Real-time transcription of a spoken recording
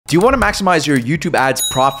Do you want to maximize your YouTube ads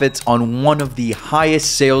profits on one of the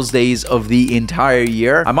highest sales days of the entire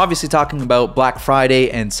year? I'm obviously talking about Black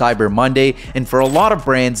Friday and Cyber Monday, and for a lot of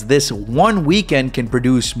brands, this one weekend can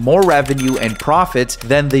produce more revenue and profits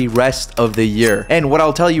than the rest of the year. And what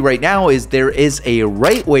I'll tell you right now is there is a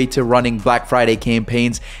right way to running Black Friday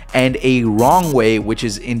campaigns and a wrong way, which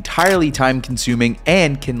is entirely time consuming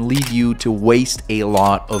and can lead you to waste a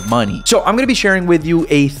lot of money. So I'm going to be sharing with you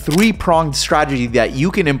a three-pronged strategy that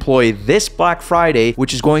you can employ this Black Friday,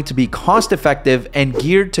 which is going to be cost effective and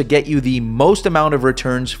geared to get you the most amount of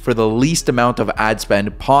returns for the least amount of ad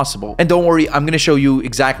spend possible. And don't worry, I'm going to show you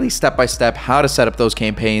exactly step by step how to set up those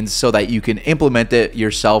campaigns so that you can implement it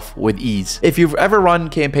yourself with ease. If you've ever run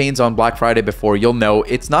campaigns on Black Friday before, you'll know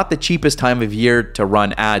it's not the cheapest time of year to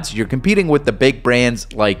run ads. You're competing with the big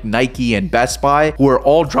brands like Nike and Best Buy, who are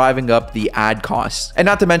all driving up the ad costs. And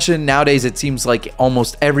not to mention, nowadays it seems like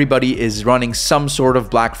almost everybody is running some sort of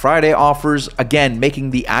Black Friday offers, again,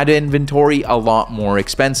 making the ad inventory a lot more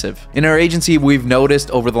expensive. In our agency, we've noticed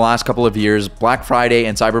over the last couple of years, Black Friday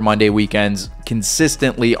and Cyber Monday weekends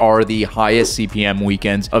consistently are the highest CPM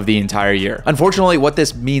weekends of the entire year. Unfortunately, what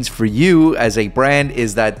this means for you as a brand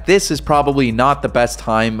is that this is probably not the best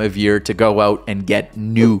time of year to go out and get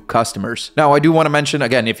new customers. Now, I do want to mention,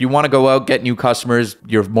 again, if you want to go out, get new customers,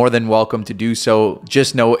 you're more than welcome to do so.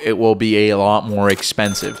 Just know it will be a lot more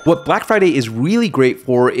expensive. What Black Friday is really great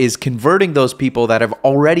for is converting those people that have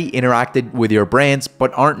already interacted with your brands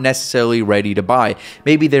but aren't necessarily ready to buy.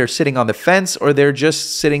 Maybe they're sitting on the fence or they're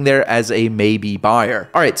just sitting there as a maybe buyer.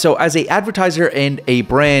 All right, so as an advertiser and a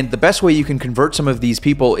brand, the best way you can convert some of these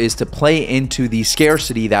people is to play into the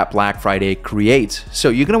scarcity that Black Friday creates. So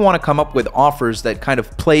you're going to want to come up with offers that kind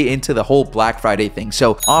of play into the whole Black Friday thing.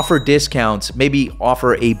 So offer discounts, maybe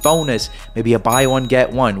offer a bonus, maybe a buy one,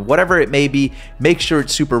 get one, whatever it may be, make sure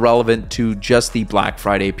it's super relevant to just the Black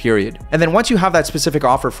Friday period. And then once you have that specific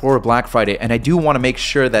offer for Black Friday, and I do want to make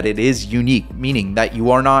sure that it is unique, meaning that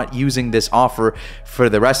you are not using this offer for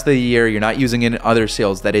the rest of the year, you're not using it in other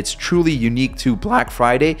sales, that it's truly unique to Black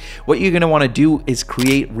Friday, what you're going to want to do is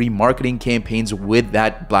create remarketing campaigns with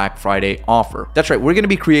that Black Friday offer. That's right, we're going to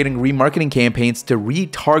be creating remarketing campaigns to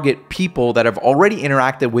retarget people that have already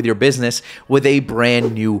interacted with your business with a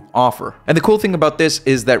brand new offer. And the cool thing about this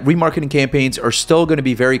is that remarketing campaigns are still going to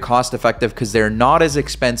be very cost effective because they're not as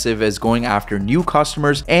expensive as going after new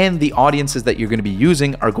customers, and the audiences that you're going to be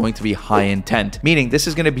using are going to be high intent, meaning this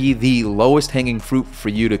is going to be the lowest hanging fruit for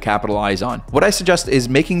you to capitalize on. What I suggest is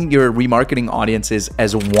making your remarketing audiences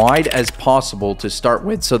as wide as possible to start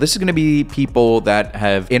with. So this is going to be people that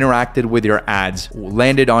have interacted with your ads,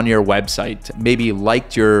 landed on your website, maybe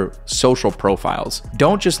liked your social profiles.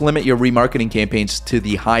 Don't just limit your remarketing campaigns to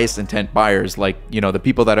the highest intent buyers, like, you know, the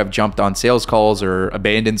people that have jumped on sales calls or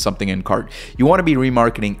abandoned something in cart. You want to be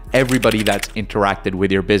remarketing everybody that's interacted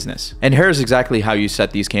with your business. And here's exactly how you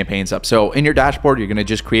set these campaigns up. So in your dashboard, you're going to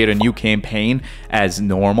just create a new campaign as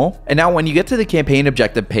normal. And now when you get to the campaign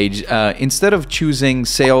objective page, instead of choosing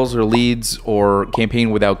sales or leads or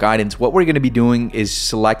campaign without guidance, what we're going to be doing is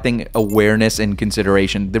selecting awareness and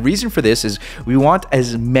consideration. The reason for this is we want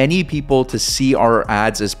as many people to see our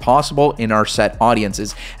ads as possible in our set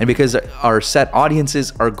audiences. And because our set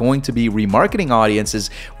audiences are going to be remarketing audiences,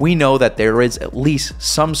 we know that there is at least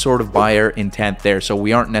some sort of buyer intent there. So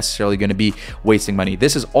we aren't necessarily going to be wasting money.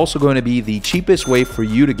 This is also going to be the cheapest way for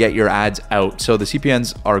you to get your ads out. So the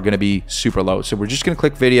CPMs are going to be super low. So we're just going to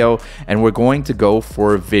click video and we're going to go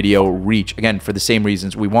for video reach. Again, for the same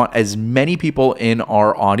reasons, we want as many people in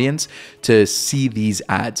our audience to see these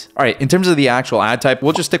ads. All right, in terms of the actual ad type,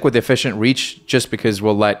 we'll just stick with efficient reach just because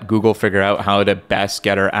we'll let Google figure out how to best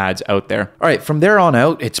get our ads out there. All right, from there on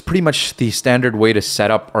out, it's pretty much the standard way to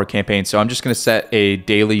set up our campaign. So I'm just going to set a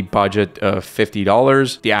daily budget of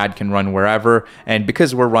 $50. The ad can run wherever. And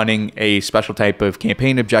because we're running a special type of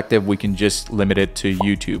campaign objective, we can just limit it to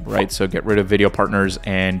YouTube, right? So get rid of video partners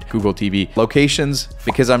and Google TV. Locations,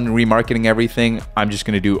 because I'm remarketing everything, I'm just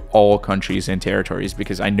going to do all countries and territories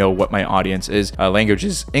because I know what my audience is. Language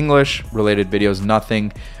is English, related videos,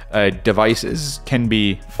 nothing. Devices can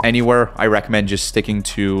be anywhere. I recommend just sticking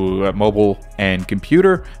to mobile and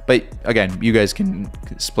computer, but again, you guys can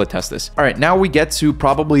split test this. All right, now we get to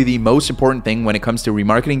probably the most important thing when it comes to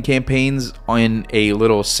remarketing campaigns on a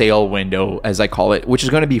little sale window, as I call it, which is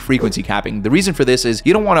going to be frequency capping. The reason for this is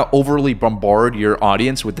you don't want to overly bombard your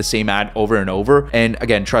audience with the same ad over and over. And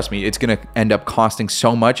again, trust me, it's going to end up costing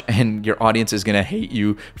so much and your audience is going to hate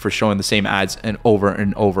you for showing the same ads and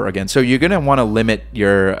over again. So you're going to want to limit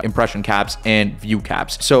your impression caps and view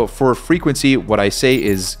caps. So for frequency, what I say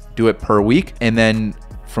is do it per week, and then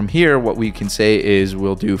from here, what we can say is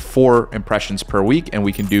we'll do 4 impressions per week and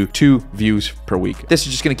we can do 2 views per week. This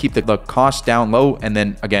is just going to keep the cost down low and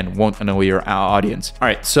then again, won't annoy your audience. All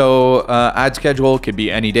right, so ad schedule could be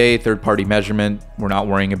any day, third-party measurement. We're not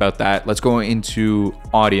worrying about that. Let's go into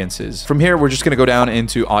audiences. From here, we're just going to go down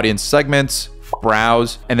into audience segments,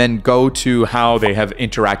 browse, and then go to how they have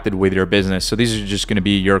interacted with your business. So these are just going to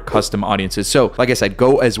be your custom audiences. So like I said,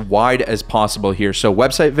 go as wide as possible here. So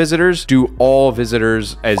website visitors, do all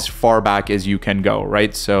visitors as far back as you can go,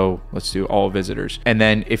 right? So let's do all visitors. And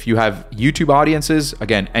then if you have YouTube audiences,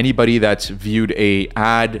 again, anybody that's viewed a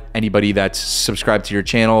ad, anybody that's subscribed to your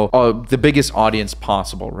channel, the biggest audience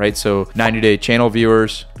possible, right? So 90-day channel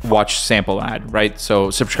viewers, watch sample ad, right? So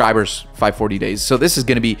subscribers, 540 days. So this is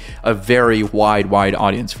going to be a very wide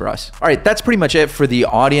audience for us. All right, that's pretty much it for the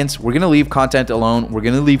audience. We're going to leave content alone. We're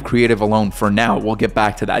going to leave creative alone for now. We'll get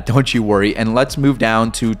back to that. Don't you worry. And let's move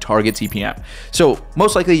down to target CPM. So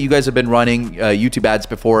most likely you guys have been running YouTube ads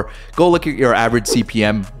before. Go look at your average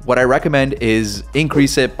CPM. What I recommend is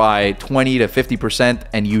increase it by 20 to 50%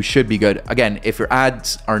 and you should be good. Again, if your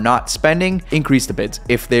ads are not spending, increase the bids.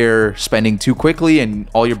 If they're spending too quickly and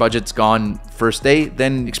all your budget's gone first day,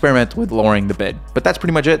 then experiment with lowering the bid. But that's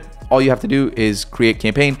pretty much it. All you have to do is create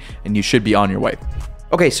campaign and you should be on your way.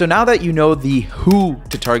 Okay, so now that you know the who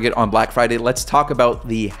to target on Black Friday, let's talk about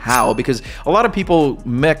the how, because a lot of people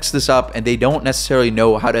mix this up and they don't necessarily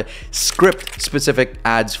know how to script specific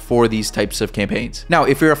ads for these types of campaigns. Now,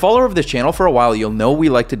 if you're a follower of this channel for a while, you'll know we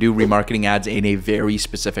like to do remarketing ads in a very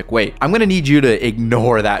specific way. I'm gonna need you to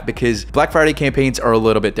ignore that because Black Friday campaigns are a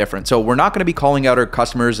little bit different. So we're not gonna be calling out our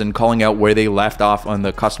customers and calling out where they left off on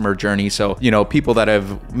the customer journey. So, you know, people that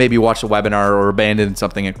have maybe watched a webinar or abandoned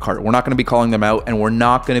something at cart, we're not gonna be calling them out and we're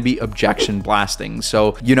not going to be objection blasting.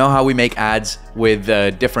 So you know how we make ads with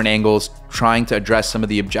different angles trying to address some of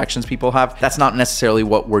the objections people have? That's not necessarily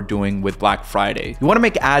what we're doing with Black Friday. You want to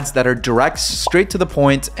make ads that are direct, straight to the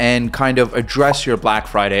point, and kind of address your Black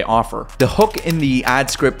Friday offer. The hook in the ad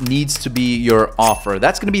script needs to be your offer.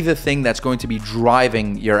 That's going to be the thing that's going to be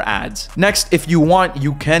driving your ads. Next, if you want,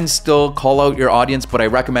 you can still call out your audience, but I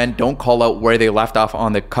recommend don't call out where they left off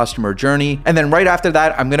on the customer journey. And then right after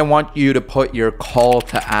that, I'm going to want you to put your call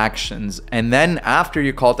to actions. And then after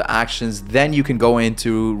your call to actions, then you can go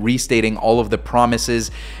into restating all of the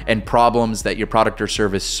promises and problems that your product or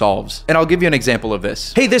service solves. And I'll give you an example of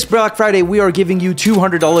this. Hey, this Black Friday, we are giving you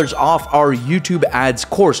 $200 off our YouTube ads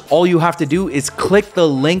course. All you have to do is click the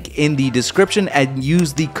link in the description and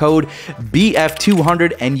use the code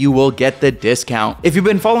BF200 and you will get the discount. If you've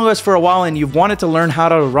been following us for a while and you've wanted to learn how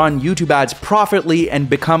to run YouTube ads profitably and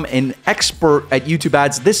become an expert at YouTube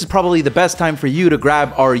ads, this is probably the best time for you to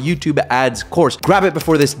grab our YouTube ads course. Grab it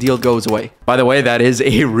before this deal goes away. By the way, that is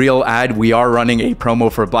a real ad. We are running a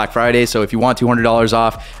promo for Black Friday, so if you want $200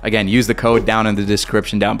 off, again, use the code down in the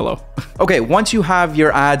description down below. Okay, once you have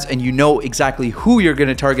your ads and you know exactly who you're going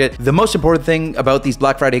to target, the most important thing about these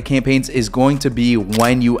Black Friday campaigns is going to be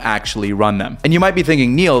when you actually run them. And you might be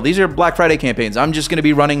thinking, Neil, these are Black Friday campaigns. I'm just going to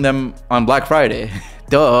be running them on Black Friday.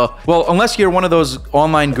 Duh. Well, unless you're one of those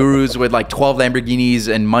online gurus with like 12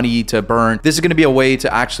 Lamborghinis and money to burn, this is going to be a way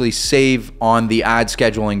to actually save on the ad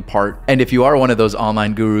scheduling part. And if you are one of those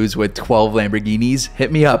online gurus with 12 Lamborghinis,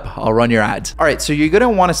 hit me up. I'll run your ads. All right, so you're going to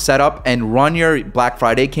want to set up and run your Black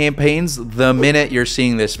Friday campaigns the minute you're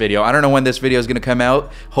seeing this video. I don't know when this video is going to come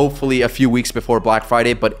out, hopefully a few weeks before Black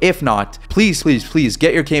Friday, but if not, please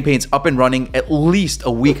get your campaigns up and running at least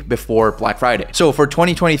a week before Black Friday. So for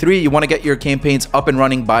 2023, you want to get your campaigns up and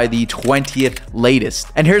running by the 20th latest.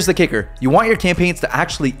 And here's the kicker. You want your campaigns to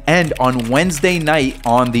actually end on Wednesday night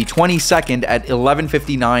on the 22nd at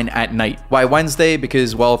 11:59 at night. Why Wednesday?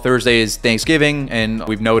 Because, well, Thursday is Thanksgiving and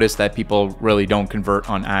we've noticed that people really don't convert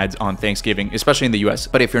on ads on Thanksgiving, especially in the US.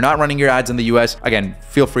 But if you're not running your ads in the US, again,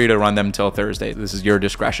 feel free to run them until Thursday. This is your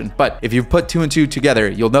discretion. But if you put 2 and 2 together,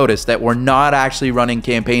 you'll notice that we're not actually running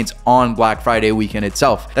campaigns on Black Friday weekend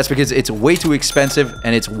itself. That's because it's way too expensive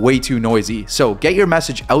and it's way too noisy. So get your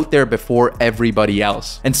message out there before everybody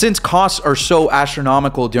else. And since costs are so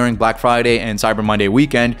astronomical during Black Friday and Cyber Monday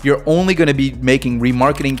weekend, you're only going to be making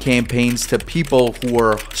remarketing campaigns to people who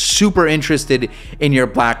are super interested in your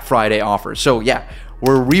Black Friday offer. So yeah,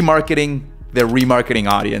 we're remarketing the remarketing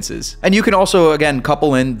audiences. And you can also, again,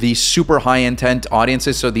 couple in the super high intent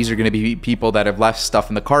audiences. So these are going to be people that have left stuff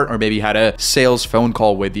in the cart or maybe had a sales phone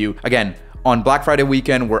call with you. Again, on Black Friday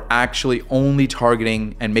weekend, we're actually only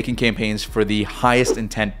targeting and making campaigns for the highest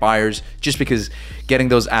intent buyers, just because getting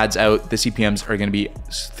those ads out, the CPMs are going to be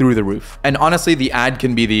through the roof. And honestly, the ad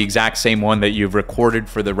can be the exact same one that you've recorded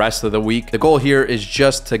for the rest of the week. The goal here is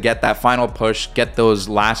just to get that final push, get those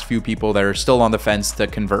last few people that are still on the fence to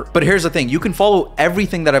convert. But here's the thing, you can follow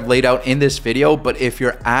everything that I've laid out in this video, but if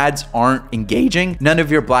your ads aren't engaging, none of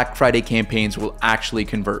your Black Friday campaigns will actually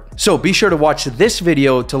convert. So be sure to watch this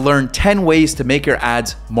video to learn 10 ways to make your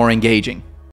ads more engaging.